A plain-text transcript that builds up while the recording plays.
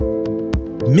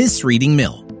Misreading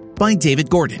Mill by David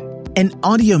Gordon, an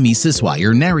audio Mises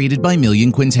Wire narrated by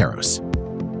Millian Quinteros.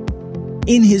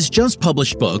 In his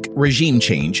just-published book, Regime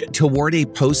Change Toward a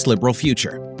Post-Liberal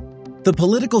Future, the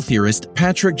political theorist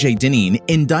Patrick J. Deneen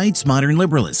indicts modern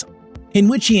liberalism, in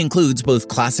which he includes both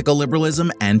classical liberalism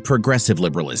and progressive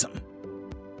liberalism.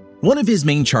 One of his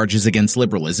main charges against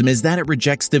liberalism is that it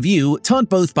rejects the view, taught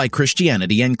both by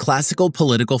Christianity and classical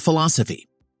political philosophy,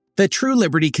 that true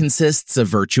liberty consists of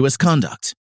virtuous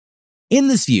conduct. In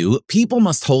this view, people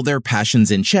must hold their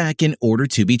passions in check in order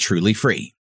to be truly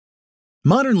free.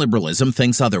 Modern liberalism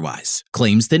thinks otherwise,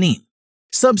 claims Deneen,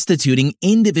 substituting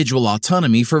individual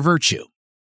autonomy for virtue.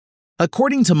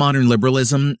 According to modern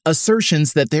liberalism,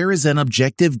 assertions that there is an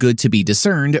objective good to be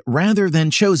discerned rather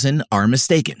than chosen are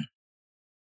mistaken.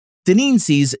 Deneen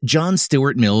sees John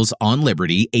Stuart Mill's On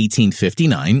Liberty,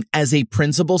 1859, as a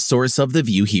principal source of the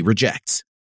view he rejects.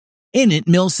 In it,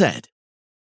 Mill said,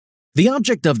 "The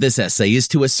object of this essay is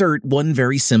to assert one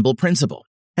very simple principle,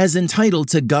 as entitled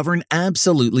to govern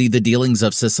absolutely the dealings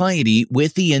of society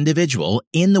with the individual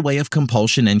in the way of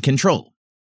compulsion and control,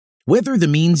 whether the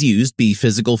means used be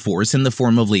physical force in the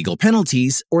form of legal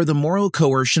penalties or the moral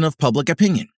coercion of public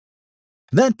opinion.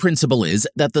 That principle is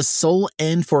that the sole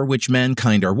end for which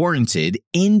mankind are warranted,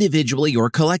 individually or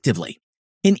collectively,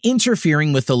 in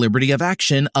interfering with the liberty of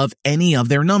action of any of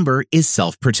their number is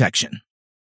self-protection.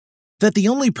 That the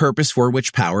only purpose for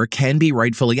which power can be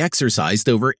rightfully exercised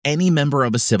over any member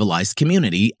of a civilized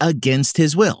community against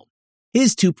his will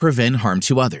is to prevent harm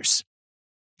to others.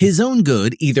 His own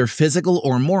good, either physical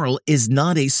or moral, is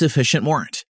not a sufficient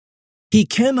warrant. He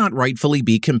cannot rightfully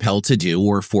be compelled to do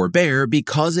or forbear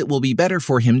because it will be better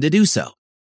for him to do so,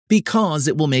 because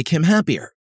it will make him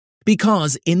happier,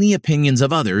 because in the opinions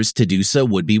of others to do so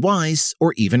would be wise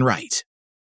or even right."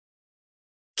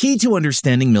 Key to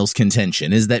understanding Mill's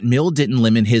contention is that Mill didn't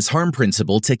limit his harm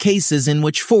principle to cases in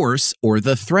which force, or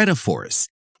the threat of force,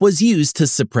 was used to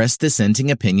suppress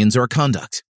dissenting opinions or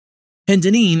conduct. And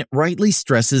Deneen rightly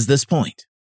stresses this point.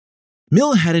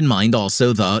 Mill had in mind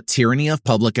also the tyranny of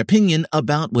public opinion,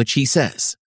 about which he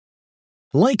says,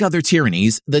 "Like other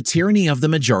tyrannies, the tyranny of the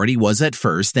majority was at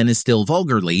first and is still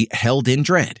vulgarly held in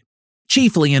dread,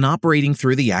 chiefly in operating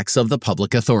through the acts of the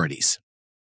public authorities.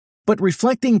 But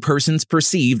reflecting persons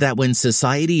perceive that when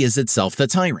society is itself the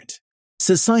tyrant,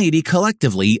 society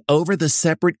collectively over the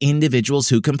separate individuals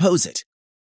who compose it,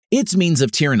 its means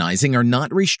of tyrannizing are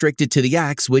not restricted to the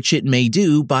acts which it may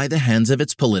do by the hands of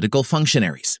its political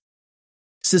functionaries.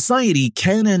 Society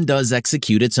can and does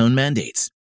execute its own mandates,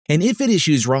 and if it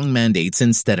issues wrong mandates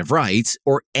instead of right,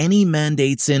 or any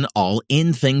mandates in all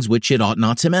in things which it ought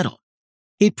not to meddle,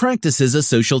 it practices a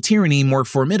social tyranny more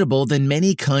formidable than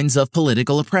many kinds of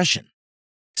political oppression,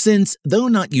 since, though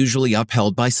not usually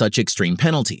upheld by such extreme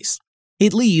penalties,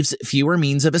 it leaves fewer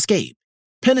means of escape,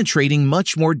 penetrating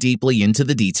much more deeply into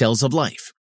the details of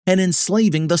life, and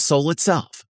enslaving the soul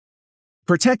itself.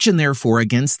 Protection, therefore,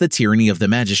 against the tyranny of the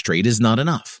magistrate is not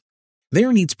enough.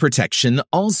 There needs protection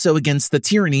also against the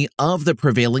tyranny of the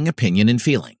prevailing opinion and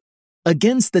feeling,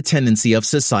 against the tendency of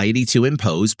society to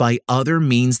impose by other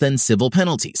means than civil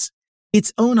penalties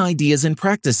its own ideas and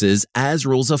practices as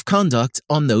rules of conduct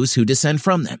on those who dissent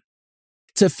from them,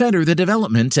 to fetter the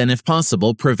development and, if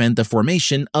possible, prevent the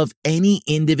formation of any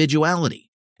individuality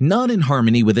not in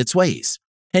harmony with its ways,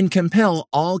 and compel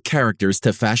all characters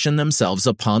to fashion themselves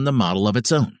upon the model of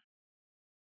its own."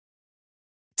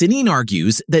 Deneen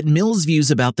argues that Mill's views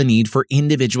about the need for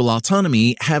individual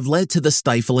autonomy have led to the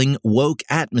stifling, woke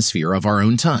atmosphere of our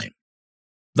own time.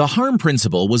 The harm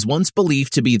principle was once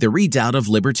believed to be the redoubt of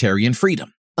libertarian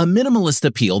freedom, a minimalist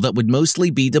appeal that would mostly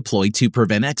be deployed to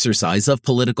prevent exercise of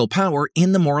political power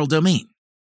in the moral domain.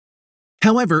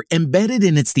 However, embedded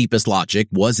in its deepest logic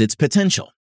was its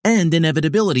potential and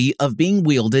inevitability of being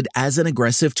wielded as an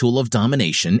aggressive tool of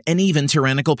domination and even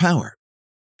tyrannical power.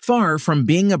 Far from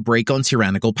being a brake on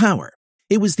tyrannical power,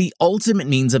 it was the ultimate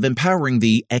means of empowering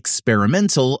the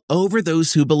experimental over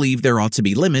those who believe there ought to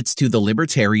be limits to the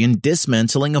libertarian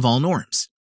dismantling of all norms,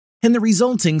 and the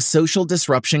resulting social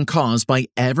disruption caused by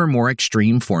ever more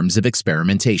extreme forms of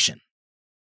experimentation.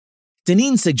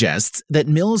 Deneen suggests that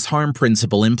Mill's harm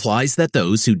principle implies that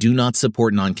those who do not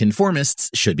support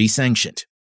nonconformists should be sanctioned.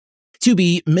 To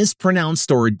be mispronounced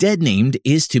or dead-named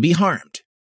is to be harmed.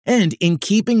 And in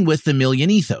keeping with the Millian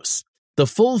ethos, the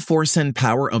full force and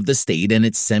power of the state and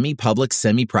its semi-public,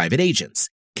 semi-private agents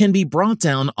can be brought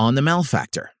down on the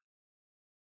malefactor.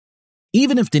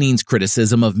 Even if Deneen's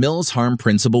criticism of Mill's harm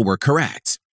principle were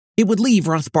correct, it would leave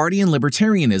Rothbardian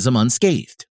libertarianism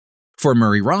unscathed. For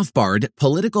Murray Rothbard,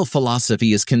 political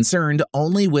philosophy is concerned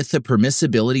only with the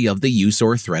permissibility of the use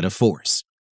or threat of force.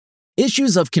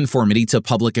 Issues of conformity to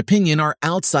public opinion are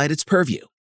outside its purview.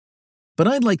 But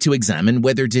I'd like to examine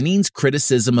whether Deneen's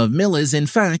criticism of Mill is in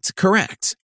fact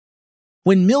correct.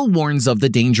 When Mill warns of the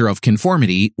danger of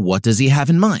conformity, what does he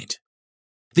have in mind?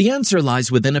 The answer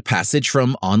lies within a passage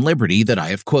from On Liberty that I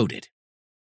have quoted.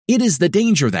 It is the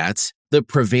danger that the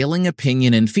prevailing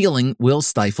opinion and feeling will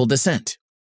stifle dissent.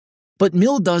 But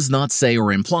Mill does not say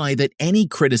or imply that any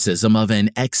criticism of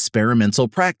an experimental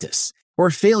practice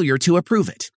or failure to approve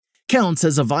it counts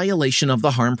as a violation of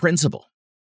the harm principle.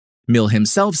 Mill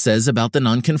himself says about the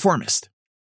nonconformist,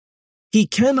 he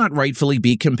cannot rightfully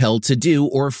be compelled to do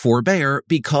or forbear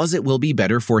because it will be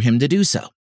better for him to do so,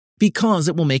 because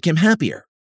it will make him happier,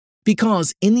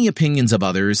 because in the opinions of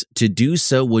others, to do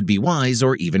so would be wise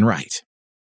or even right.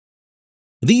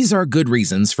 These are good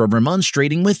reasons for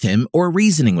remonstrating with him or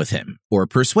reasoning with him or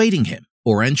persuading him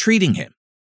or entreating him,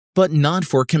 but not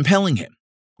for compelling him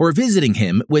or visiting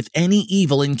him with any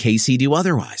evil in case he do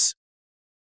otherwise.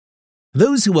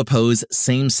 Those who oppose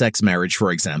same-sex marriage,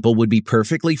 for example, would be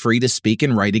perfectly free to speak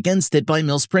and write against it by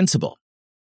Mill's principle.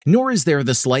 Nor is there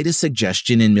the slightest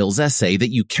suggestion in Mill's essay that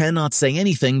you cannot say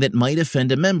anything that might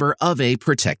offend a member of a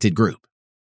protected group.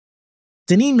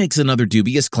 Deneen makes another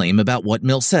dubious claim about what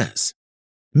Mill says.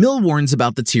 Mill warns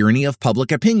about the tyranny of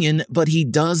public opinion, but he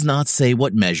does not say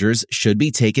what measures should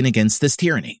be taken against this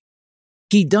tyranny.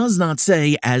 He does not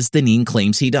say, as Deneen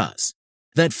claims he does,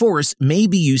 that force may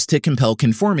be used to compel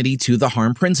conformity to the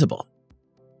harm principle.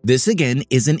 This again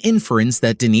is an inference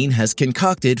that Deneen has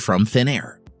concocted from thin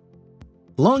air.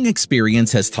 Long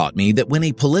experience has taught me that when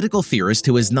a political theorist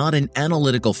who is not an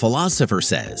analytical philosopher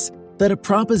says that a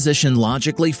proposition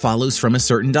logically follows from a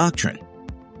certain doctrine,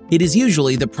 it is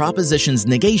usually the proposition's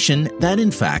negation that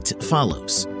in fact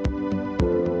follows.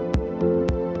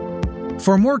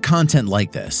 For more content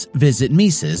like this, visit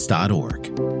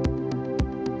Mises.org.